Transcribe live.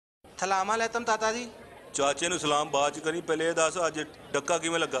थलामा लैतम ताता जी। चाचे ਨੂੰ ਸਲਾਮ ਬਾਅਦ ਚ ਕਰੀ, ਪਹਿਲੇ ਇਹ ਦੱਸ ਅੱਜ ਡੱਕਾ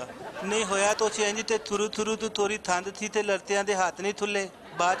ਕਿਵੇਂ ਲੱਗਾ? नहीं होया तो इंज ते थुरू थुरू तो थोड़ी ठंड थी ते लड़तियां दे हाथ नहीं थुले,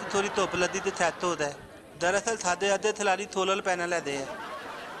 बाद च थोड़ी धुप लगी ते छत होता है। दरअसल साडे अद्धे थलाड़ी थोलल पैना लैदे है।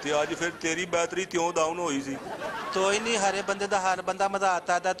 ਤੇ ਅੱਜ ਫਿਰ ਤੇਰੀ ਬੈਟਰੀ ਕਿਉਂ ਡਾਊਨ ਹੋਈ ਸੀ? कोई नहीं, हरे बंदे दा हर बंदा मधात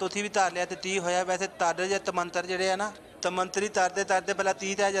तादा तुसी भी तार लिया ते 30 होया। वैसे ताडे जे तमंतर जेड़े है ना, तमंतरी तारदे तारदे भला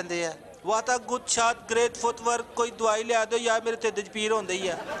 30 आ जांदे आ। वाट a good shot, great footwork, कोई दवाई लिया दो यार, मेरे ढिड च पीड़ होंदी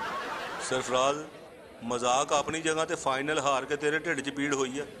है। सरफराज मजाक अपनी जगह ते फाइनल हार के तेरे ढिड च पीड़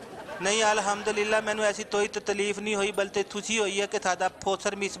हुई है? नहीं अलहमदुलिल्लाह, मैनू ऐसी कोई तकलीफ नहीं हुई, बल्कि खुशी हुई है कि साडा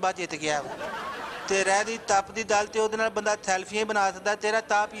फोसर मिसबा जित गया। ते रह दी तप दी दाल ते ओहदे नाल बंदा सैल्फियां बना सकदा, तेरा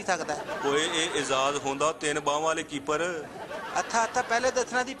ता पी सकदा है। ओए ए इजाद होंदा तीन बाहां वाले कीपर। अच्छा अच्छा, पहले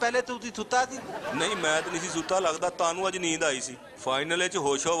दसना सी, पहले तू सुता सी? नहीं मैं तो नहीं सुता, लगदा तानू अज नींद आई सी। फाइनल च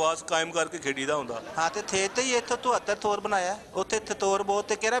होशोवास कायम करके खेडीदा हुंदा। हाँ ते थे ते ही इत्थों 73 थोर बनाया, उत्थे थतोर बहुत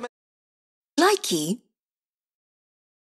ते केरा Likey